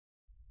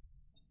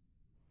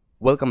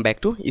Welcome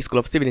back to School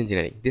of Civil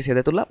Engineering. This is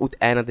Tekla with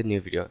another new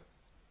video.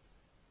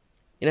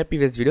 In our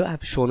previous video, I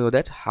have shown you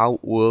that how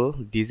we'll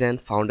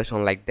design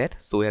foundation like that.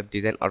 So we have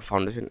designed our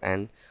foundation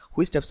and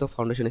which types of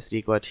foundation is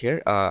required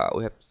here.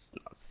 We have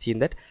seen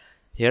that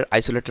here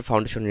isolated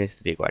foundation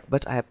is required,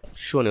 but I have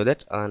shown you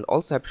that, and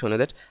also I have shown you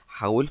that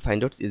how we'll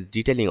find out is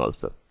detailing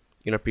also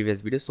in our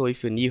previous video. So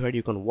if you're new here,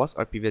 you can watch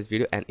our previous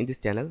video, and in this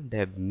channel they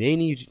have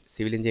many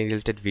civil engineering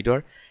related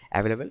video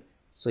available,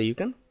 so you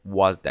can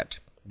watch that.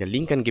 The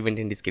link can given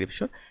in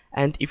description.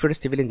 And if you're a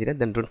civil engineer,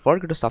 then don't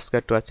forget to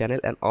subscribe to our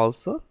channel and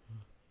also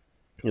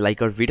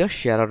like our video,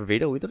 share our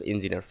video with your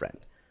engineer friend.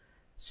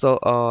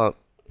 So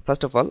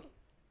first of all,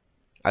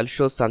 I'll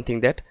show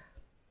something that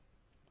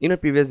in a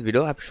previous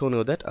video I've shown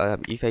you that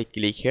if I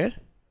click here,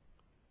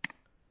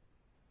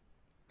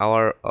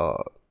 our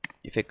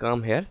if I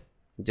come here,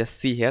 just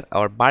see here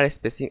our bar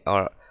spacing,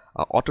 our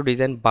auto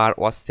design bar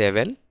was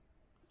 7,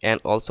 and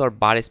also our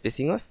bar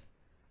spacing was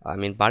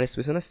bar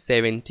spacing is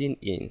 17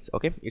 inch.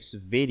 Okay, it's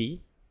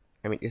very,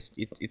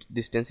 its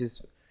distance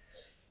is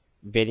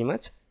very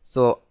much.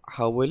 So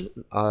how will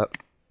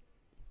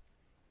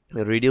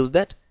reduce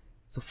that?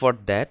 So for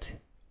that,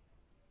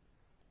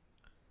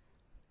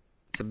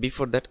 so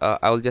before that,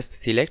 I will just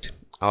select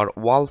our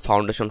wall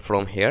foundation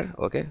from here.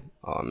 Okay,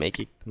 make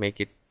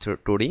it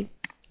 2D,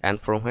 and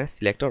from here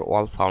select our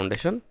wall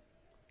foundation.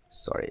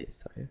 Sorry.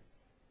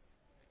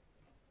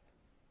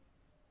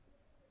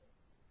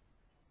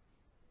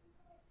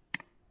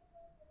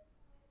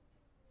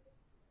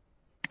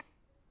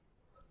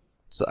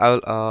 So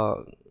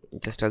I'll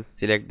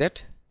select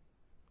that,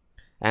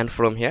 and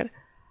from here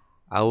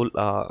I will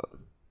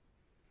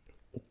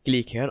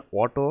click here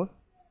auto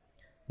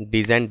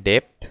design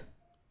depth.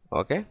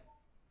 Okay,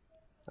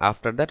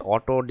 after that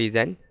auto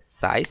design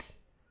size,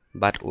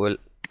 but will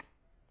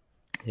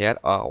here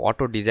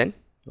auto design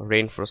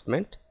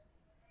reinforcement.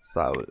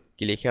 So I will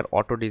click here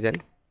auto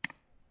design,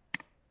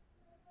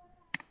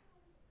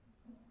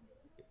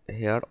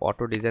 here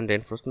auto design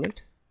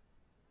reinforcement.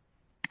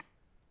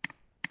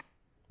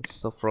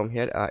 So from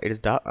here it is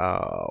the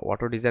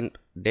auto design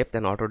depth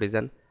and auto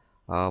design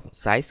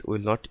size. Will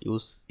not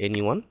use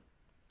anyone,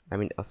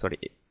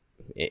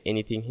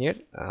 anything here.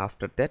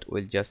 After that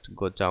we'll just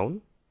go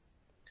down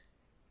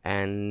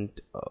and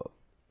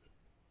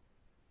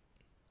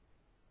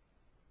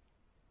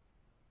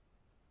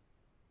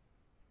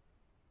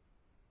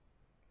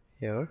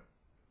here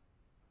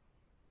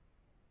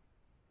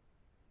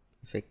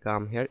if I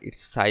come here, its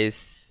size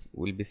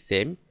will be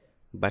same,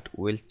 but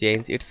we'll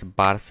change its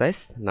bar size.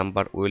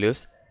 Number we'll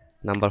use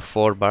number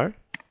 4 bar,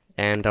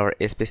 and our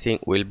spacing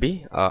will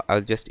be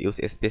I'll just use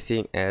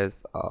spacing as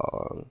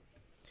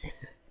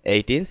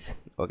 18.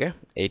 Okay,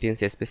 18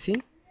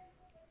 spacing,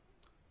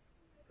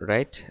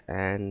 right?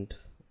 And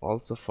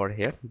also for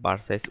here bar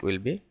size will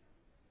be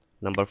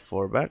number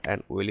 4 bar,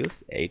 and we'll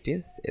use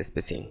 18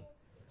 spacing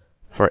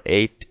for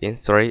 18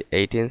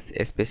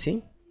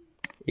 spacing.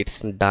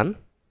 It's done.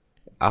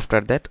 After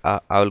that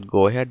I will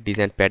go here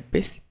design pad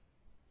base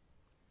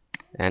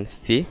and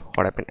see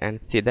what happened, and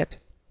see that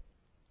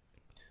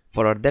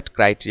for that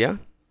criteria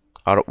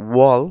our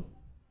wall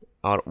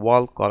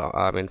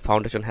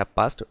foundation have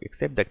passed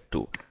except that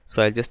 2.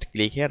 So I'll just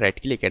click here,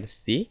 right click, and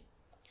see,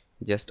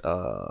 just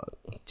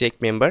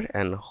check member,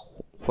 and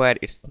where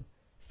it's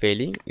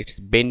failing, it's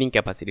bending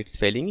capacity, it's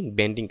failing in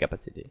bending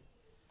capacity.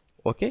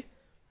 Okay,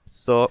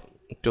 so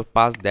to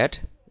pass that,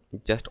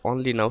 just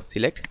only now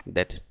select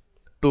that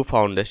 2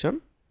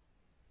 foundation,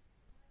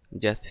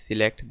 just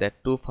select that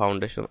 2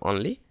 foundation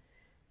only,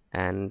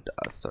 and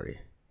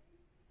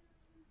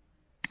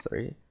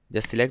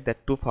just select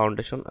that 2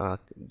 foundation,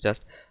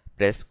 just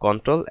press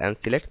Ctrl and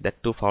select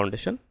that 2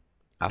 foundation.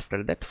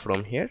 After that,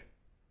 from here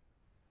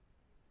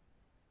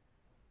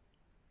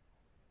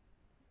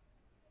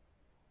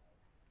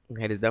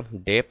is the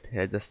depth,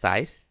 here is the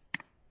size.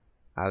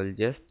 I will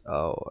just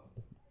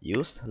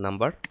use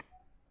number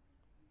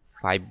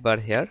 5 bar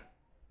here.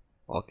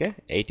 Okay,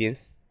 18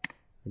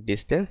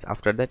 distance.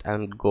 After that I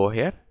will go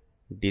here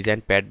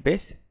design pad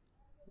base,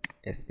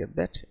 escape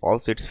that.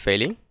 Also it's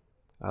failing,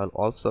 I will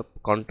also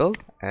Ctrl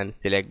and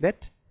select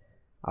that.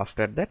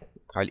 After that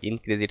I'll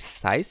increase its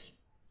size,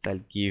 so I'll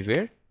give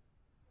here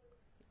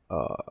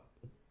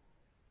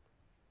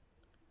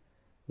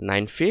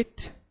 9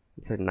 feet.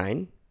 So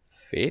 9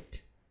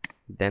 feet.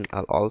 Then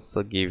I'll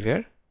also give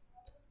here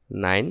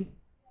 9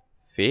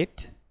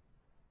 feet,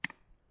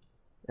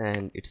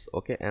 and it's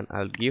okay. And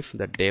I'll give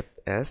the depth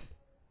as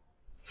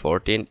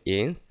 14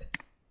 inch.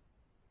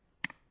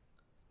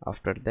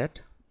 After that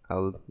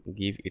I'll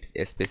give its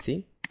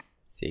spacing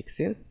 6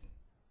 inch.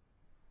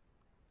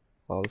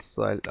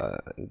 Also I'll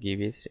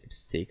give it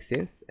 6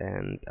 inch,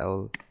 and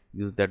I'll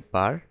use that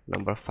bar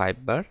number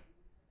 5 bar.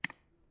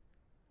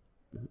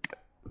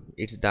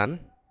 It's done.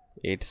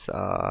 It's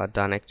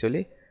done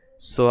actually.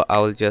 So I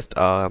will just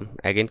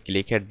again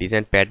click here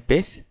design pad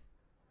base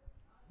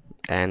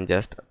and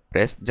just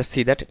press, just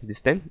see that this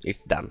time it's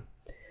done.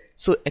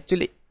 So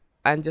actually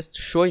I'm just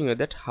showing you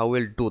that how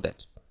we'll do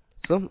that.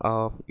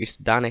 So it's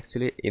done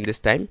actually in this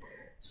time.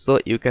 So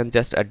you can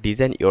just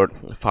design your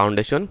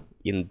foundation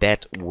in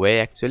that way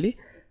actually.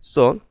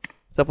 So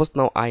suppose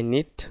now I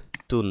need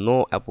to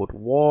know about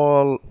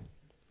wall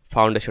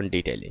foundation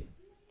detailing.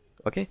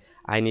 Okay,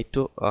 I need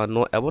to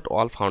know about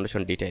all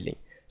foundation detailing.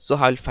 So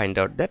I will find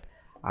out that.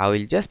 I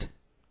will just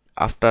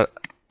after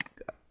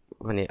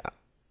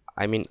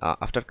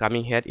after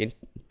coming here in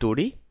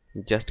 2D,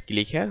 just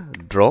click here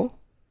draw.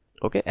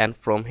 Okay, and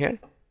from here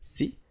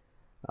see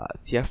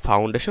here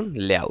foundation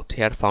layout,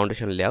 here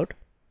foundation layout.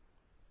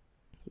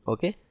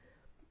 Okay,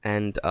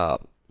 and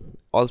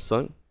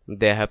also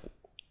they have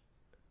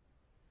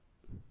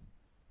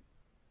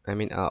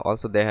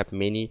also they have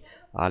many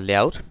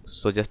layout.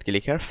 So just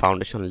click here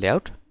foundation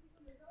layout,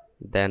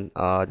 then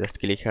just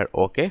click here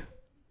OK,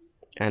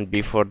 and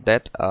before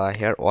that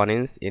here 1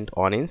 inch int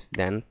 1 inch,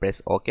 then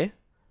press OK.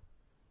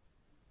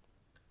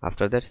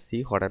 After that,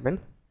 see what happened.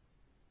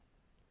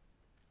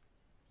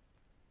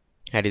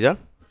 Here is a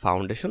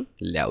foundation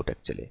layout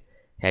actually.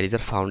 Here is a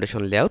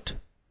foundation layout.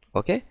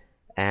 Okay,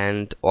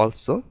 and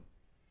also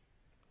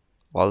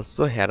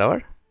here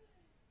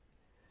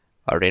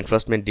our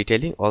reinforcement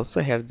detailing.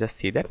 Also here, just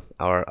see that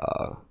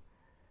our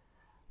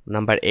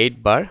number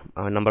 8 bar,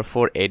 number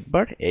 4 8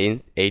 bar,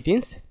 8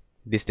 inch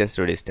distance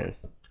to distance,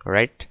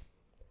 right?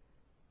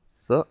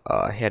 So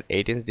here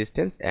 8 inch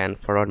distance, and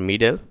for our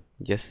middle,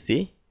 just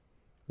see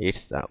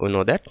it's we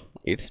know that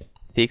it's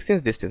 6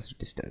 inch distance to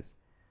distance.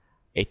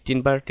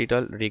 18 bar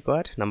title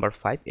required. Number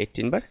 5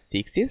 18 bar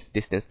 6 inch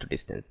distance to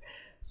distance.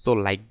 So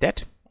like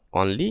that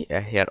only,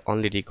 here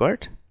only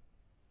required.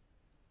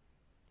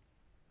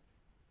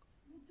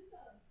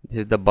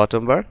 This is the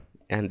bottom bar,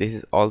 and this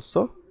is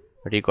also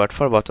required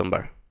for bottom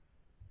bar.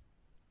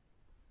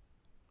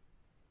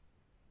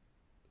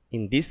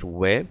 In this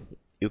way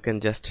you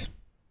can just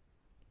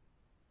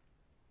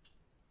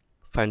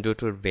find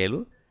out your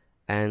value,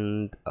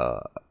 and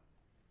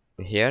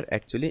here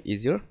actually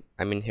is your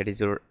here is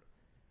your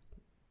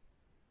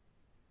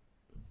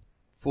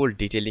full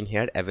detailing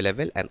here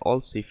available. And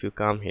also if you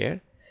come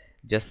here,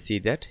 just see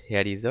that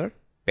here is our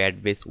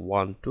pad base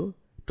 1 to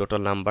total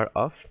number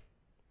of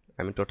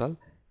total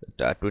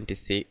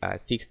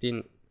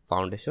 16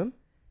 foundation,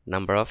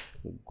 number of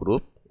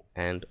group,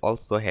 and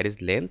also here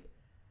is length,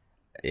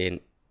 in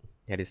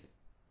here is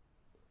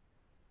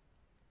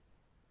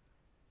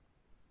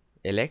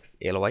lx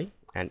ly,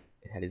 and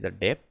here is the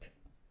depth.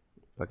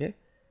 Okay,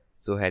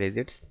 so here is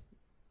its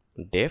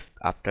depth.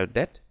 After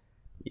that,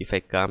 if I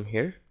come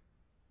here,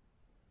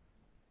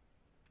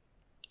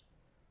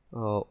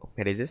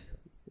 here is this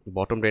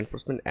bottom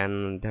reinforcement,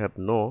 and there have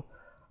no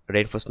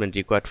reinforcement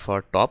required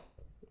for top.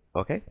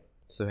 Okay,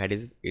 so here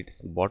is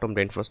its bottom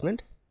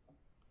reinforcement.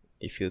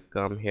 If you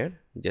come here,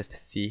 just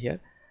see here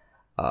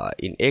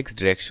in x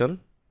direction,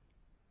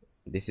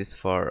 this is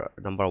for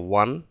number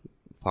 1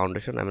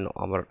 foundation,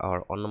 our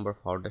on number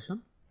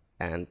foundation,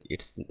 and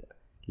its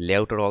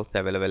layout are also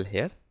available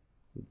here.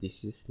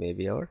 This is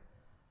maybe our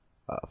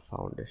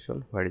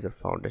foundation. Where is our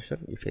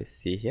foundation? If I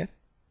see here,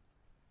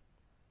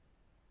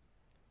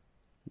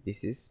 this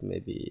is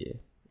maybe,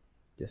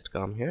 just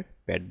come here,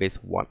 pad base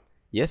 1.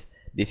 Yes,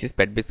 this is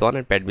pad base 1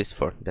 and pad base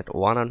 4. That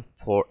 1 and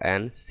 4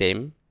 and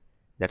same,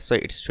 that's why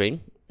it's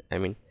showing.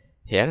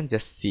 Here,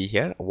 just see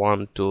here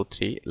 1 2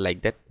 3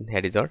 like that.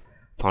 Here is our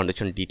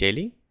foundation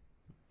detailing,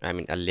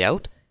 a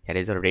layout. Here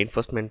is a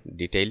reinforcement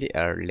detailing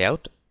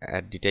layout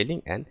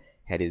detailing, and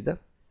here is the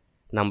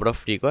number of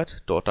required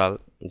total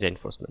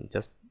reinforcement.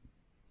 Just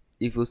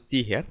if you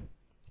see here,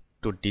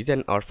 to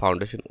design our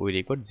foundation we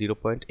required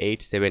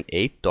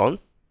 0.878 tons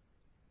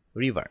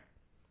river.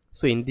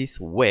 So in this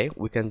way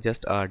we can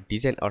just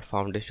design our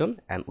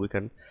foundation, and we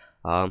can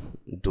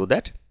do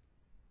that.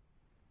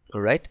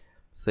 Alright,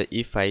 so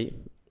if I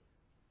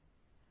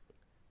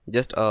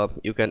just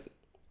you can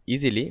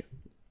easily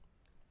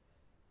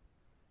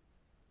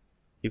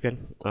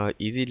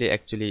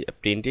actually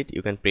print it.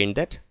 You can print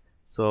that.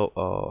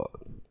 So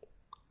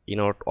in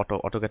our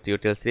AutoCAD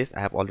tutorial series, I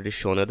have already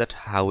shown you that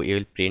how you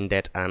will print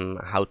that, and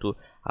how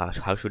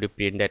should you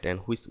print that, and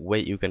which way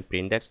you can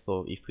print that.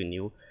 So if you're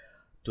new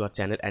to our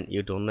channel and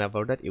you don't know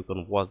about that, you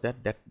can watch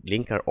that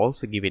link are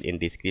also given in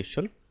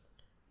description.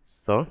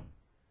 So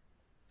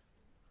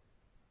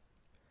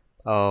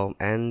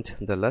and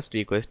the last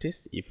request is,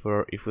 if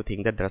you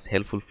think that that's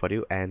helpful for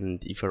you, and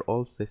if you're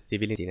also a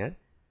civil engineer,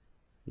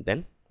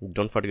 then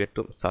don't forget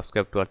to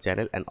subscribe to our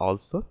channel and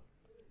also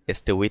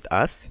stay with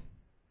us.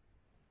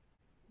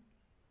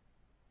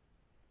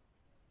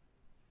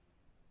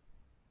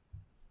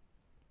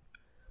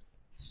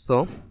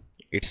 So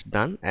it's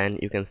done, and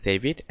you can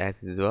save it as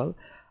usual.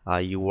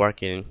 You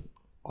work in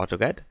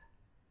AutoCAD,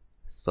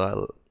 so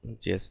I'll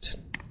just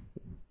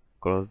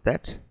close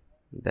that.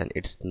 Then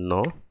it's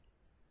no,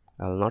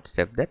 I'll not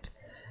save that.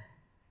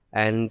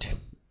 And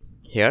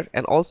here,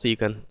 and also you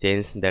can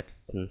change that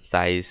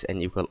size,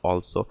 and you can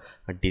also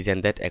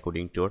design that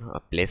according to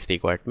your place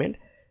requirement.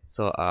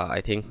 So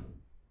I think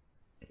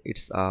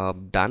it's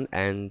done.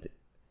 And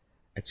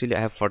actually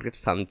I have forgot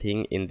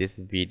something in this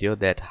video,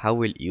 that how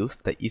we'll use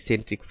the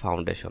eccentric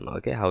foundation.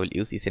 Okay, how we'll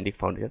use eccentric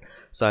foundation.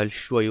 So I'll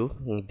show you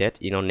that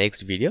in our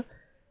next video.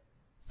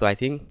 So I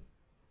think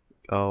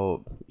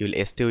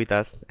you'll stay with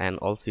us and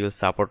also you'll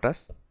support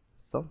us.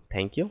 So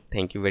thank you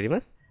very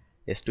much.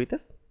 Stay with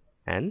us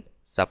and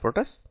support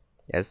us,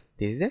 as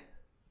this is a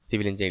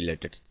civil engineering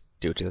related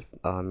tutorials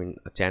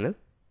channel.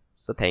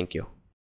 So thank you.